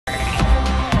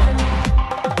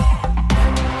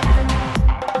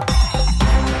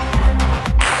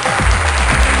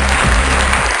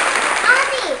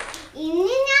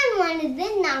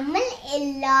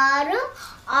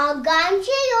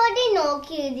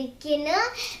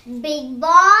Bigg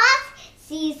Boss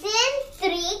Season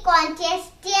 3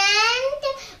 Contestant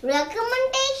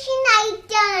recommendation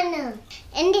item.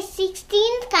 And the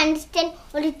 16th contestant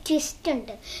or a twist.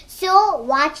 So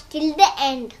watch till the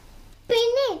end.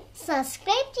 Pinne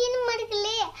subscribe cheyanu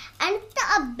madikale and the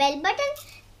bell button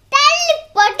tally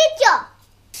poticho.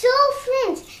 So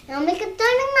friends, namakku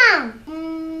thonungam.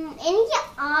 Enike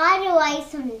 6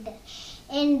 vayassundu.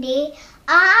 Ende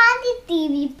ആദ്യ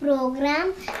TV program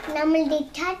നമ്മളുടെ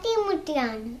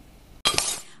തട്ടിമുട്ടിയാണ്.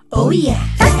 Oh yeah.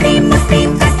 തട്ടിമുട്ടി.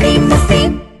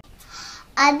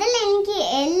 അതിൽ എനിക്ക്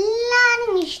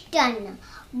എല്ലാരും ഇഷ്ടമാണ്.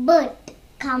 But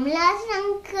Kamal's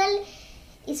uncle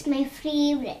is my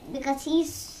favorite because he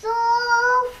is so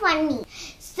funny.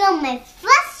 So my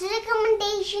first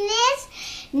recommendation is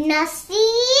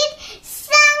Nasir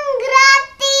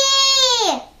Sangrati.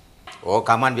 Oh,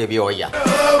 come on, baby. Oh, yeah.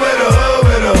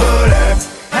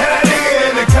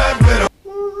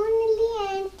 Mohanlal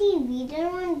aunty, video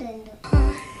undo.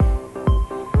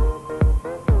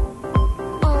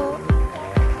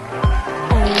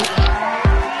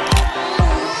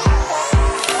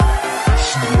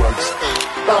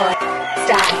 Boy,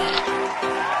 style,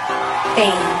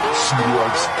 fame,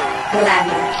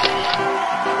 glamour,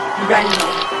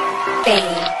 runway,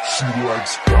 fame.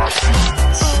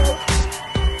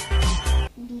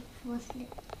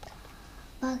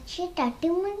 പക്ഷെ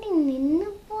തട്ടിമുട്ടി നിന്ന്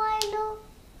പോയല്ലോ.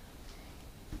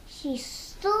 She's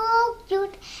so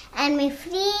cute and my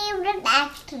favorite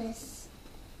actress.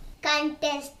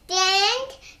 Contestant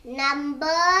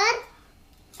number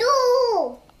 2.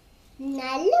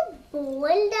 നല്ല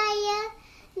ബോൾഡായ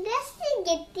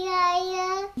രസഗതിയായ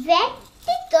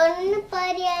വെട്ടി തൊണ്ണു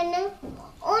പറയാന്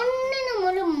ഒന്നിനും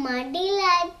ഒരു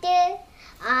മടിയിലായിട്ട്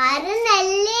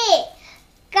ആരെന്നല്ലേ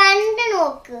കണ്ടു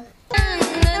നോക്ക്.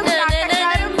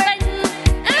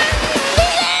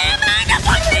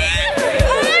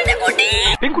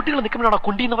 പെൺകുട്ടികൾ നിൽക്കുമ്പോഴാണോ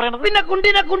കുണ്ടി എന്ന് പറയുന്നത്? പിന്നെ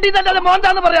കുണ്ടി തന്നെ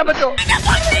മോന്താന്ന് പറയാൻ പറ്റുമോ?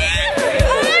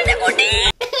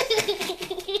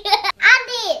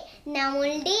 അതെ,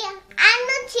 നമ്മളുടെ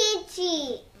അണ്ണു ചേച്ചി.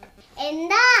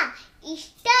 എന്താ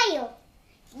ഇഷ്ടായോ?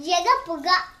 ജഗപുക.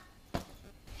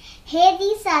 Hedi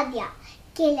Sadhya,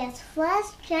 Kerala's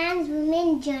first trans women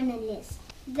journalist.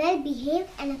 Well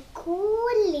behaved and a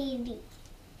cool lady.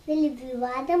 വലിയ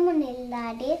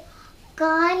വിവാദമൊന്നുമില്ലാതെ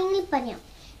കാര്യങ്ങൾ പറയാം.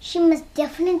 She must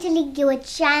definitely give a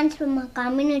chance from her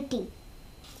community.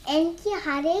 എനിക്ക്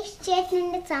ഹരീഷ്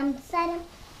ചേട്ടൻ്റെ സംസാരം,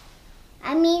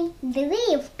 I mean the way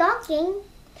of talking,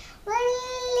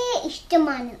 വലിയ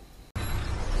ഇഷ്ടമാണ്.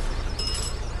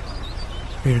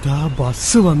 എടാ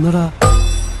ബസ് വന്നടാ.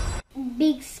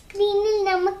 ബിഗ് സ്ക്രീനിൽ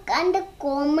നമുക്ക് കണ്ട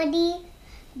കോമഡി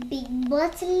ബിഗ്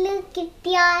ബോസിൽ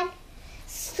കിട്ടിയാൽ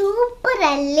സൂപ്പർ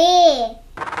അല്ലേ?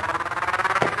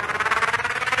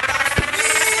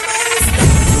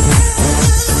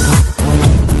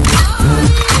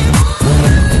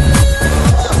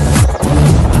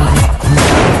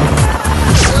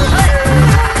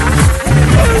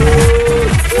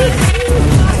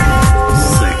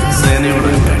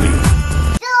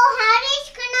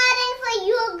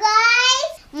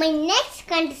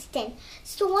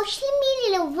 സോഷ്യൽ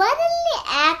മീഡിയയിൽ വളരെ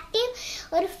ആക്റ്റീവ്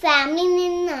ഒരു ഫാമിലി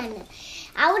നിന്നാണ്.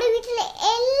 അവിടെ വീട്ടിലെ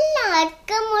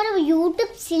എല്ലാവർക്കും ഒരു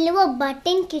യൂട്യൂബ് സിൽവർ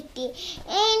ബട്ടൺ കിട്ടി.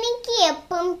 എനിക്ക്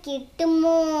എപ്പം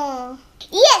കിട്ടുമോ?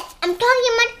 Yes, I am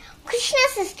talking about Krishna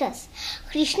sisters.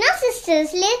 Krishna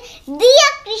സിസ്റ്റേഴ്സിലെ Diya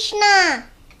Krishna.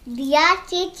 Diya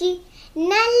ചേച്ചി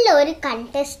നല്ലൊരു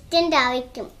കണ്ടസ്റ്റന്റ്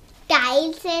ആയിരിക്കും.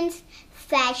 Style sense,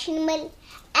 fashionable,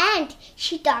 and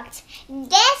she talks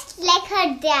just like her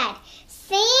dad.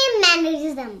 Same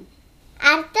mannerism.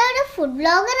 അടുത്തൊരു ഫുഡ്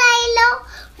ബ്ലോഗർ ആയല്ലോ.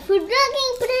 ഫുഡ് ബ്ലോഗിങ്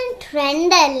ഇപ്പോഴും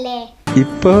ട്രെൻഡ് അല്ലേ?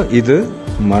 ഇപ്പൊ ഇത്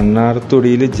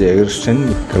മണ്ണാർത്തുടിയില് ജയകൃഷ്ണൻ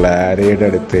ക്ലാരയുടെ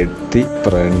അടുത്ത് എത്തി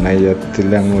പ്രണയത്തിൽ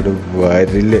അങ്ങോട്ട്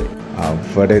വരില്ലേ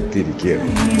അവിടെ എത്തിയിരിക്കുകയാണ്.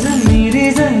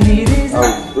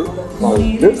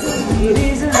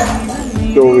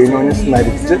 ടോവിനോനെ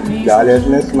സ്മരിച്ച്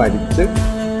ലാലേട്ടനെ സ്മരിച്ച്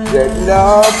എല്ലാ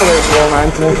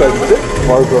റൊമാൻസിനെ സ്മരിച്ച്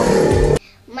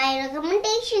My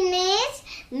recommendation is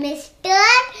Mr.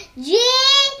 J.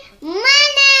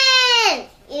 Manan.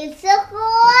 It's a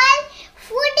whole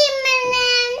foodie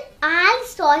Manan. All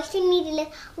social media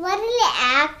വളരെ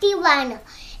ആക്റ്റീവ് ആണ്.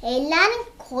 എല്ലാരും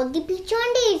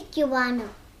കൊതിപ്പിച്ചോണ്ടിരിക്കുവാണ്.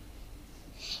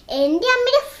 എൻ്റെ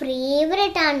അമ്മയുടെ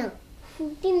ഫേവറേറ്റ് ആണ്.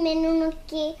 ഫുഡി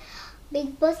മെനൊക്കെ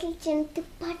ബിഗ് ബോസിൽ ചെന്നിട്ട്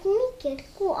പട്ടിണി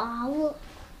കിടക്കു ആവോ.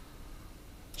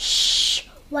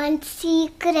 വൺ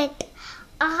സീക്രട്ട്,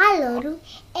 ആളൊരു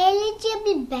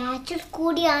എലിജിബിൾ ബാച്ചർ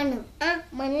കൂടിയാണ്.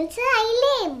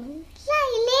 മനസ്സിലായില്ലേ?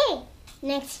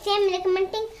 Next time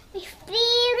recommending my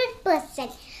favourite person,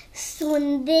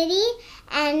 Sundari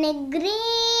and A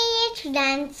great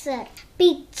dancer.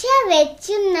 Picture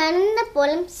vechu nanna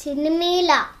polam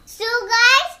cinemela. So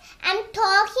guys, I'm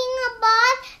talking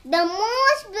about the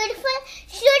most beautiful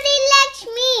Shruti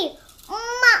Lakshmi.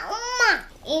 Umma.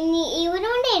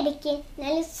 ഇവരോട് ഇടയ്ക്ക്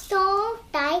നല്ല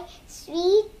സോഫ്റ്റായി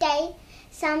സ്വീറ്റായി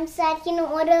സംസാരിക്കുന്ന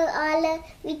ഒരാള്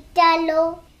വിറ്റാലോ?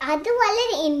 അത്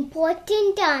വളരെ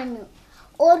ഇമ്പോർട്ടൻ്റ് ആണ്.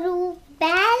 ഒരു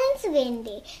ബാലൻസ്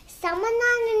വേണ്ടേ?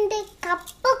 സമനാനന്റെ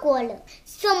കപ്പകോള്.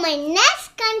 So my next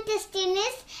contestant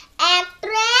is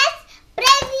actress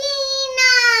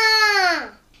Pravina.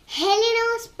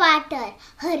 Helena's partner.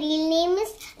 Her real name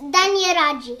is Danya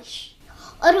Rajesh.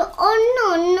 ഒരു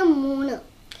 1-1-3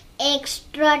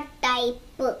 എക്സ്ട്രാ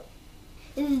ടൈപ്പ്.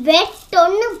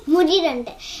 വെട്ടൊന്ന് മുടി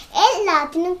 2.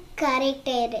 എല്ലാത്തിനും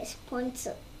കറക്റ്റായ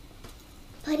റെസ്പോൺസ്.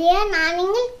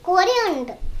 പറയാനാണെങ്കിൽ കുറേ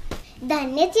ഉണ്ട്.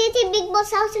 ധന്യ ചേച്ചി ബിഗ്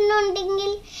ബോസ്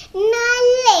ഹൗസിലുണ്ടെങ്കിൽ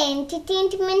നല്ല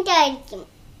എന്റർടൈൻമെന്റ് ആയിരിക്കും.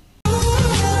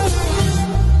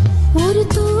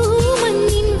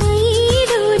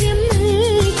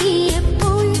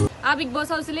 ആ ബിഗ്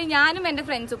ബോസ് ഹൗസിൽ ഞാനും എന്റെ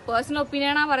ഫ്രണ്ട്സും പേഴ്സണൽ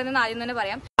ഒപ്പീനിയൻ ആണ് പറയുന്നത്. ആദ്യം തന്നെ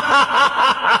പറയാം,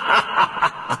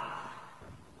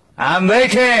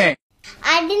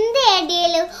 അതിന്റെ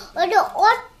ഇടയിൽ ഒരു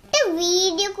ഒറ്റ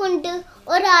വീഡിയോ കൊണ്ട്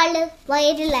ഒരാള്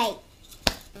വൈറലായി.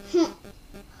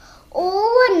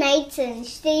 Overnight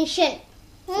sensation.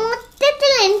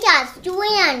 മൊത്തത്തിൽ എനിക്ക്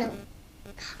അസൂയാണ്.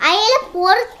 അയാളെ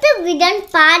പുറത്ത് വിടാൻ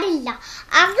പാടില്ല,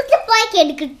 അകത്ത് പോയി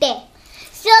കെടുക്കട്ടെ.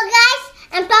 So guys,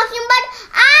 I'm talking about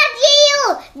RGU,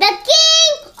 the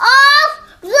king of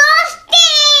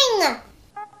roasting.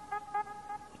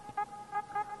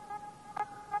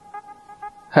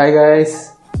 Hi guys.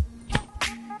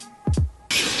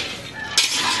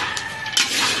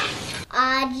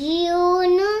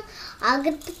 RGUന്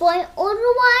അകത്ത് പോയി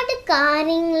ഒരുപാട്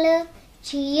കാര്യങ്ങൾ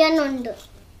ചെയ്യാനുണ്ട്.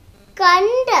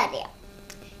 കണ്ടറിയാം.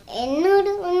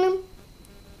 എന്നോട് ഒന്നും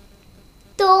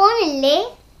തോന്നില്ലേ?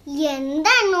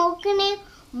 എന്താ നോക്കണേ?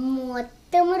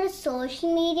 മൊത്തം ഒരു സോഷ്യൽ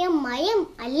മീഡിയ മയം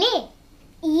അല്ലേ?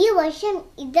 ഈ വർഷം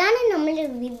ഇതാണ് നമ്മളുടെ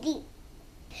വിധി.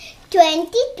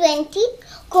 2020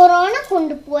 കൊറോണ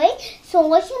കൊണ്ടുപോയി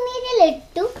സോഷ്യൽ മീഡിയയിൽ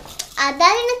ഇട്ടു.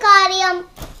 അതാണ് കാര്യം.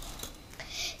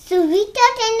 So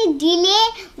without any delay,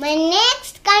 my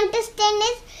next contestant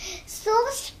is so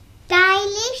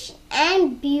stylish and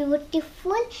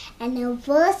beautiful and a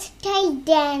versatile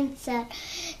dancer.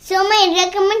 So my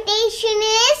recommendation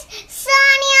is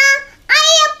Sania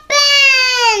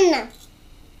Ayappan.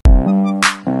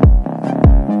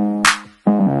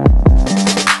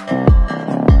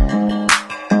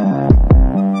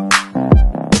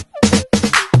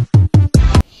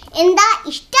 എന്താ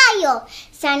ഇഷ്ടായോ?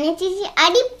 സനിയ ചേച്ചി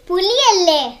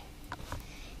അടിപൊളിയല്ലേ?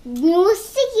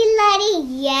 മ്യൂസിക് ഇല്ലാതെ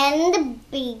എന്ത്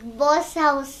ബിഗ് ബോസ്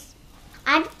ഹൗസ്.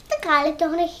 അടുത്ത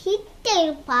കാലത്തോടെ ഹിറ്റ്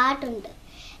ഒരു പാട്ടുണ്ട്.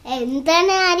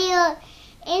 എന്താണ് അറിയോ?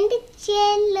 എൻ്റെ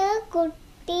ചെല്ല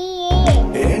കുട്ടിയെ,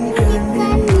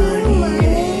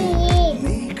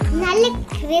 നല്ല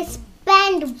ക്രിസ്പ്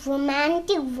ആൻഡ്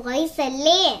റൊമാൻറ്റിക് വോയിസ്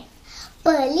അല്ലേ?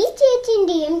 പലി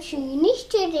ചേച്ചിന്റെയും ഷീനിഷ്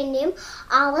ചേട്ടന്റെയും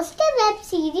അവസ്ഥ web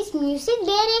series music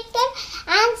director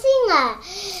and singer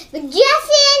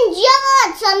Jasin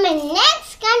George. So my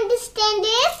next contestant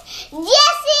is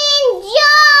Jasin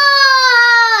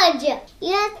George.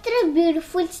 എത്ര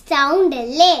ബ്യൂട്ടിഫുൾ സൗണ്ട്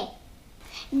അല്ലേ?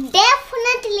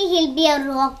 Definitely he'll be a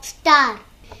rock star.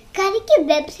 കരിക്ക്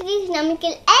വെബ് സീരീസ്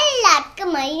നമുക്ക് എല്ലാവർക്കും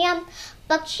അറിയാം.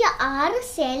 പക്ഷെ ആര്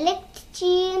സെലക്ട്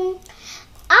ചെയ്യും?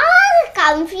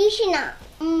 കൺഫ്യൂഷനാ.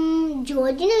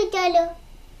 ജോർജിനെ വെച്ചാലോ?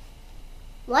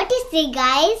 What is the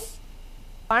guys?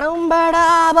 പണവും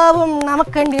ബടാപവും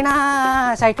നമുക്കെന്തിനാ?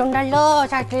 സൈറ്റുണ്ടല്ലോ,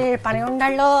 സൈറ്റിൽ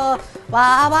പണിയുണ്ടല്ലോ.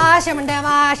 വാശമുണ്ട്,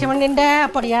 വാശമുണ്ടിന്റെ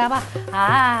പൊടിയാവാ.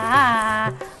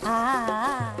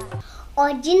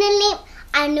 ഒറിജിനലി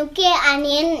അനുക്കെ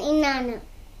അനിയൻ എന്നാണ്.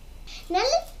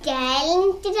 നല്ല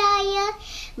ടാലന്റഡായ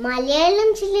മലയാളം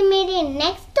സിനിമയുടെ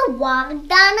നെക്സ്റ്റ്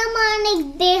വാഗ്ദാനമാണ്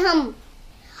ഇദ്ദേഹം.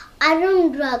 Arun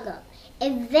Raga, a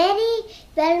very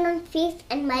well-known face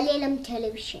in Malayalam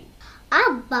television. ആ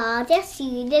ഭാര്യ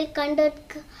സീരിയൽ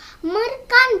കണ്ടവർക്ക്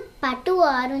മറക്കാൻ പറ്റുമോ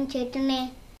അരുൺ ചേട്ടനെ?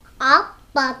 ആ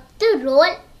 10 റോൾ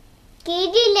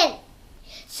കിടിലൻ.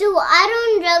 So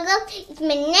Arun Raga is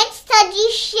my next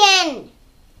suggestion.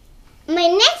 My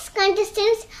next contestant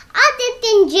is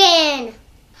Aditya Jain.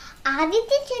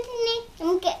 Aditya ചേട്ടനെ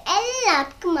നമുക്ക്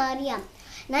എല്ലാവർക്കും അറിയാം.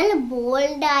 നല്ല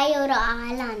ബോൾഡായ ഒരു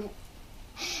ആളാണ്.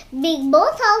 ബിഗ്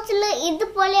ബോസ് ഹൗസിൽ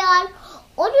ഇതുപോലെ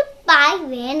ഒരു പായ്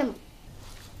വേണം.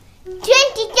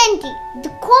 2020,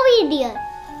 the COVID year,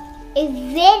 a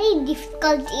very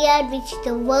difficult year which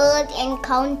the world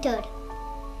encountered.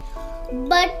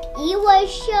 But ഈ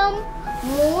വർഷം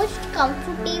most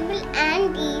comfortable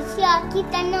and easy ആക്കി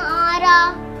തന്നെ ആരാ?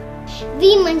 we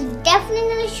must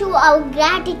definitely show our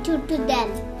gratitude to them.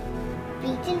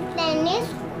 Regional plan is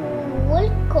school,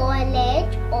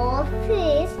 college,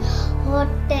 office,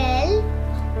 hotel,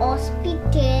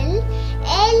 hospital,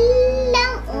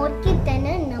 എല്ലാം ഓർക്കി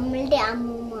തന്നെ നമ്മളുടെ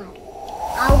അമ്മമാർ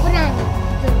അവരാണ്.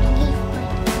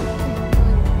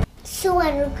 So I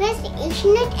request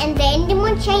Asianet and the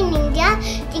Endemonshire in India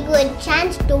to give a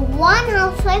chance to one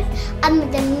housewife among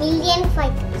the million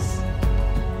fighters.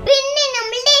 പിന്നെ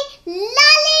നമ്മളുടെ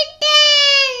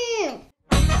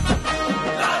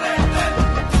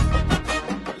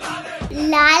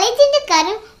ലാലേട്ടന്റെ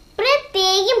കാര്യം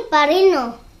പ്രത്യേകം പറയുന്നു.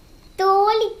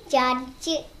 തോളി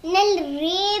ചാടിച്ച് നല്ല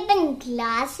റേബൻ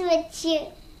ഗ്ലാസ് വെച്ച്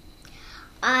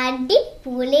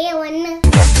അടിപൊളിയെ വന്ന്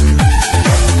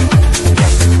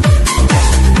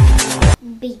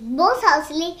ബിഗ് ബോസ്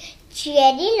ഹൗസിലെ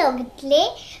ചെറിയ ലോകത്തിലെ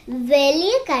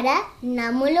വലിയ കഥ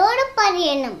നമ്മളോട്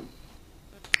പറയണം.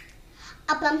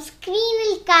 അപ്പം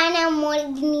സ്ക്രീനിൽ കാണാൻ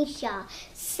മോർദിനിഷ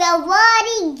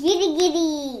സവാരി ഗിരിഗിരി.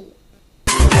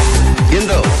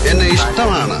 എന്തോ എന്നെ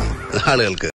ഇഷ്ടമാണ് ആളുകൾക്ക്.